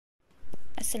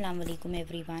Assalamu alaikum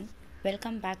everyone.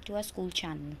 Welcome back to our school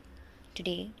channel.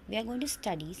 Today we are going to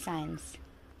study science,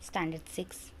 standard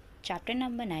 6, chapter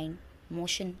number 9,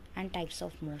 motion and types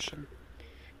of motion.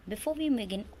 Before we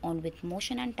begin on with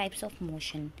motion and types of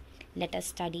motion, let us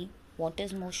study what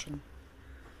is motion.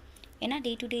 In our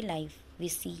day-to-day life, we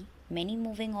see many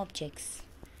moving objects.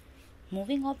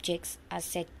 Moving objects are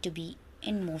said to be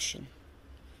in motion.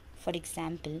 For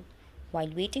example,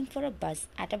 while waiting for a bus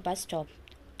at a bus stop,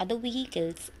 other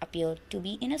vehicles appear to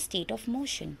be in a state of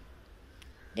motion.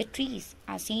 The trees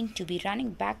are seen to be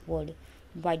running backward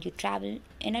while you travel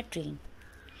in a train.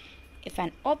 If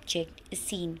an object is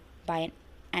seen by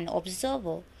an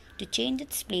observer to change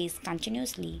its place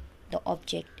continuously, the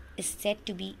object is said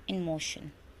to be in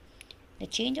motion. The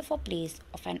change of a place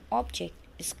of an object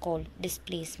is called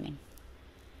displacement.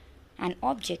 An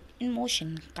object in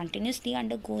motion continuously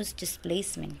undergoes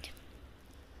displacement.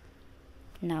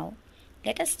 Now,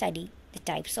 let us study the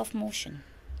types of motion.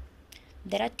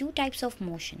 There are two types of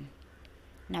motion.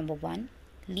 Number 1,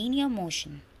 linear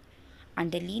motion.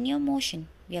 Under linear motion,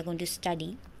 we are going to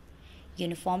study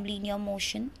uniform linear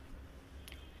motion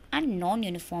and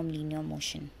non-uniform linear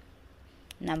motion.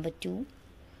 Number 2,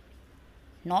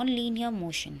 non-linear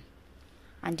motion.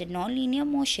 Under non-linear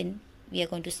motion, we are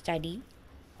going to study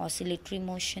oscillatory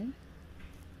motion,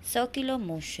 circular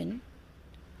motion,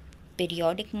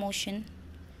 periodic motion,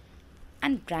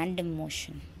 and random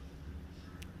motion.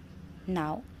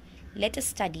 Now, let us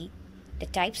study the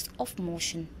types of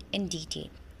motion in detail.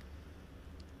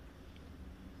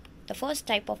 The first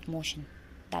type of motion,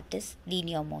 that is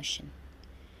linear motion.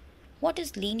 What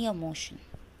is linear motion?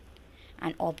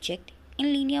 An object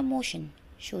in linear motion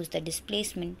shows the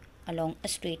displacement along a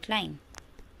straight line.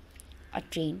 A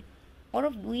train or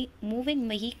a moving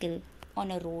vehicle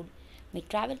on a road may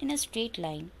travel in a straight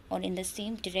line or in the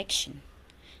same direction.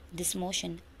 This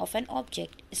motion of an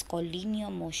object is called linear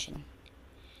motion.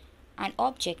 An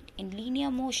object in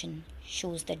linear motion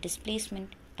shows the displacement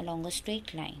along a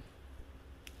straight line.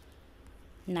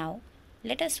 Now,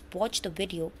 let us watch the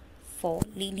video for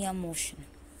linear motion.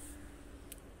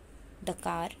 The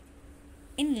car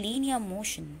in linear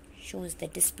motion shows the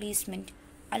displacement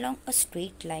along a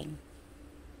straight line.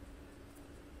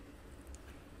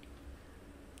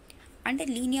 Under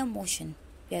linear motion,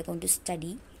 we are going to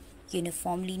study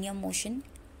uniform linear motion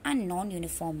and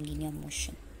non-uniform linear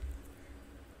motion.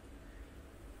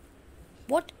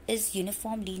 What is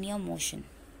uniform linear motion?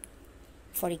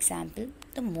 For example,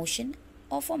 the motion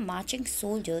of a marching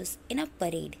soldiers in a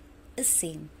parade is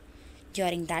same.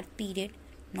 During that period,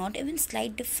 not even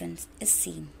slight difference is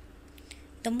seen.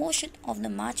 The motion of the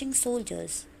marching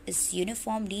soldiers is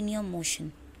uniform linear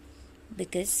motion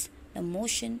because the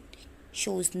motion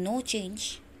shows no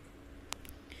change.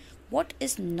 What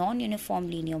is non-uniform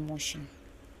linear motion?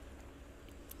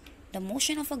 The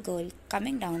motion of a girl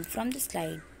coming down from the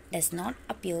slide does not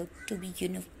appear to be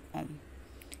uniform.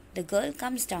 The girl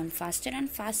comes down faster and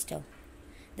faster.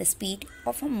 The speed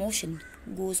of her motion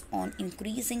goes on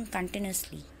increasing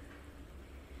continuously.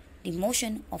 The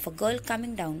motion of a girl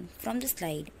coming down from the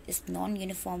slide is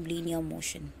non-uniform linear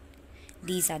motion.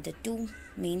 These are the two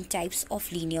main types of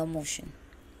linear motion.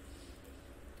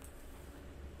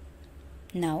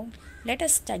 Now, let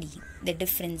us study the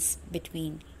difference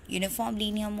between uniform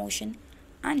linear motion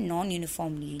and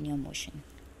non-uniform linear motion.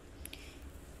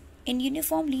 In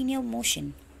uniform linear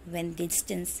motion, when the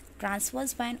distance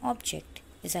traversed by an object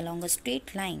is along a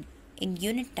straight line in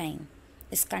unit time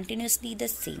is continuously the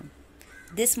same,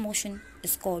 this motion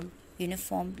is called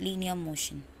uniform linear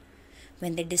motion.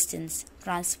 When the distance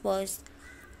traversed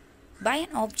by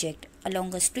an object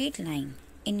along a straight line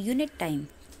in unit time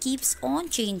keeps on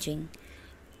changing,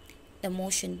 the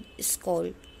motion is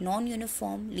called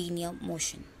non-uniform linear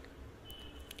motion.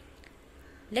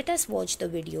 Let us watch the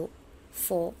video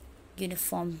for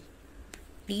uniform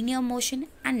linear motion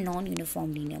and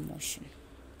non-uniform linear motion.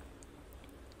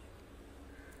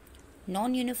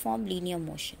 Non-uniform linear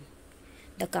motion.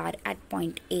 The car at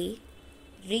point A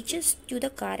reaches to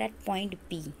the car at point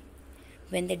B.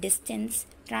 When the distance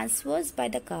traversed by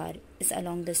the car is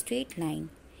along the straight line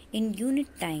in unit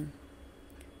time,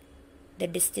 the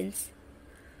distance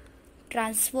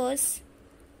traversed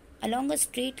along a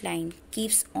straight line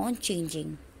keeps on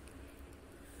changing.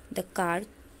 The car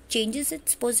changes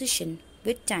its position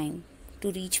with time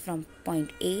to reach from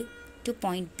point A to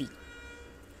point B.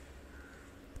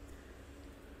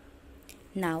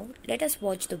 Now, let us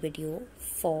watch the video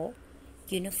for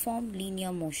uniform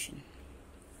linear motion.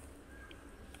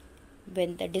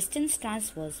 When the distance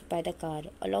traversed by the car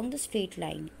along the straight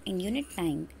line in unit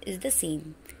time is the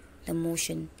same, the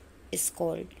motion is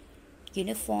called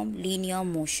uniform linear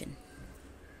motion.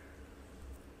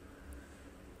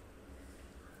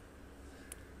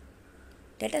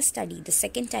 let us study the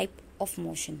second type of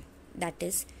motion, that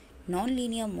is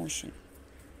non-linear motion.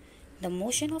 The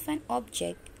motion of an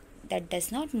object that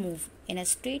does not move in a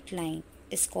straight line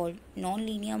is called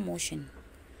non-linear motion.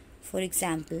 For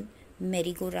example,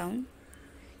 merry-go-round,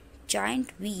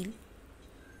 giant wheel,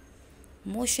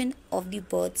 motion of the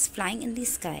birds flying in the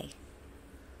sky.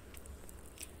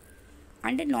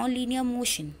 Under non-linear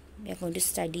motion, we are going to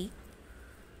study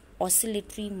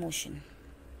oscillatory motion.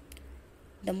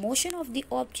 The motion of the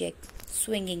object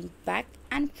swinging back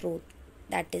and forth,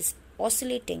 that is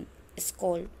oscillating, is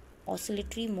called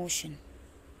oscillatory motion.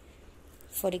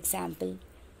 For example,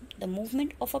 the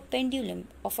movement of a pendulum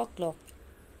of a clock,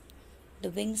 the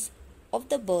wings of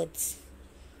the birds,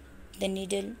 the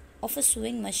needle of a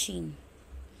sewing machine,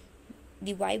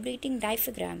 the vibrating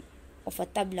diaphragm of a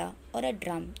tabla or a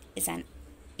drum is an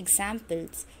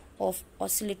examples of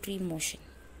oscillatory motion.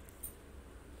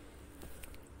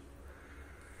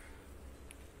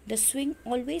 The swing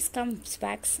always comes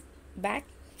back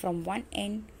from one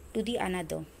end to the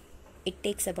another. It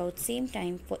takes about same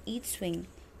time for each swing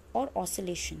or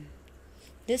oscillation.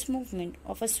 This movement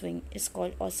of a swing is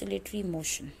called oscillatory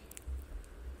motion.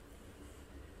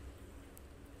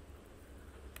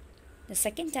 The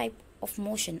second type of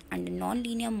motion under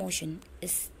non-linear motion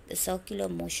is the circular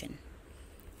motion.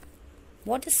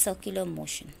 What is circular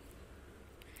motion?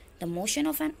 The motion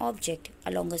of an object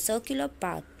along a circular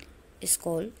path is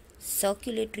called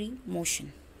circulatory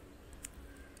motion.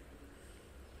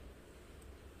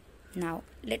 Now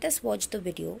let us watch the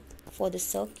video for the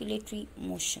circulatory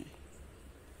motion.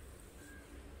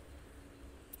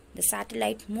 The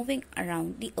satellite moving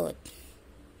around the earth.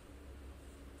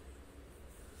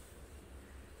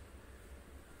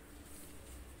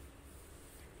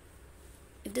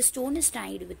 If the stone is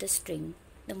tied with a string,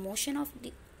 the motion of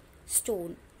the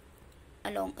stone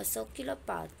along a circular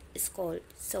path is called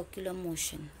circular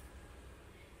motion.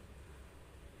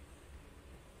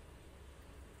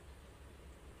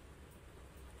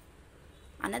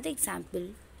 Another example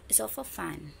is of a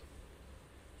fan.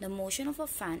 The motion of a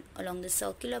fan along the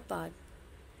circular path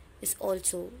is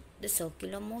also the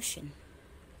circular motion.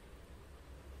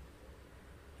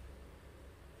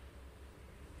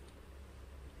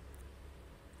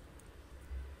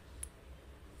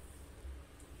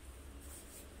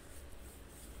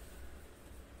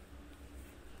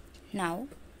 Now,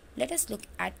 let us look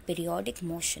at periodic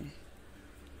motion.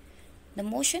 The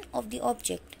motion of the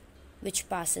object which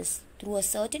passes through a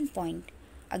certain point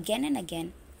again and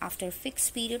again after a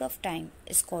fixed period of time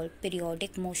is called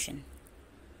periodic motion.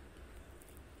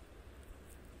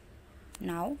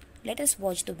 Now, let us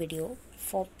watch the video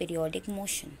for periodic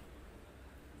motion.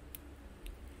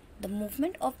 The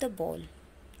movement of the ball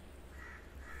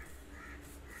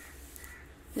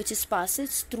which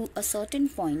passes through a certain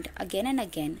point again and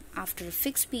again after a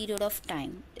fixed period of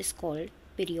time is called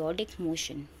periodic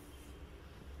motion.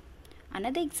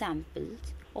 Another examples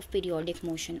of periodic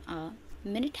motion are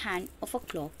minute hand of a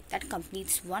clock that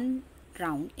completes one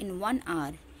round in 1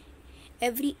 hour.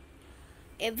 Every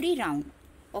round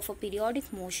of a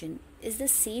periodic motion is the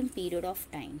same period of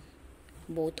time.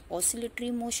 Both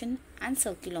oscillatory motion and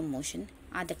circular motion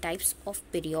are the types of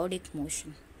periodic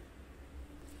motion.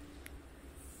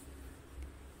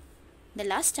 The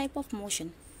last type of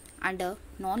motion under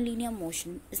non-linear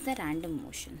motion is the random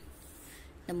motion.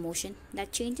 The motion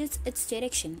that changes its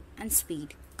direction and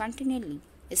speed continually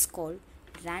is called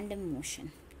random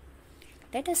motion.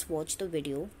 Let us watch the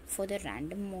video for the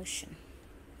random motion.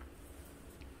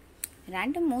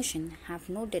 Random motion have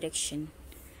no direction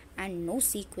and no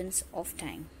sequence of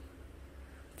time.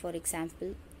 For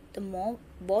example, the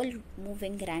ball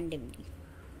moving randomly.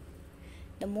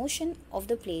 The motion of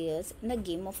the players in the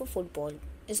game of a football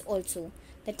is also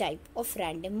the type of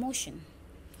random motion.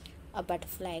 A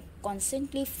butterfly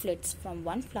constantly flits from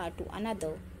one flower to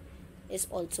another is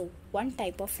also one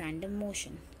type of random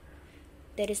motion.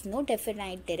 There is no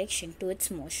definite direction to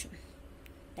its motion.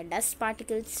 The dust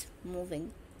particles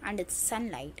moving and its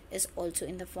sunlight is also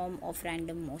in the form of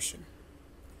random motion.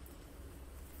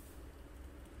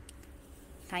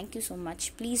 Thank you so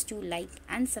much. Please do like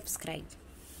and subscribe.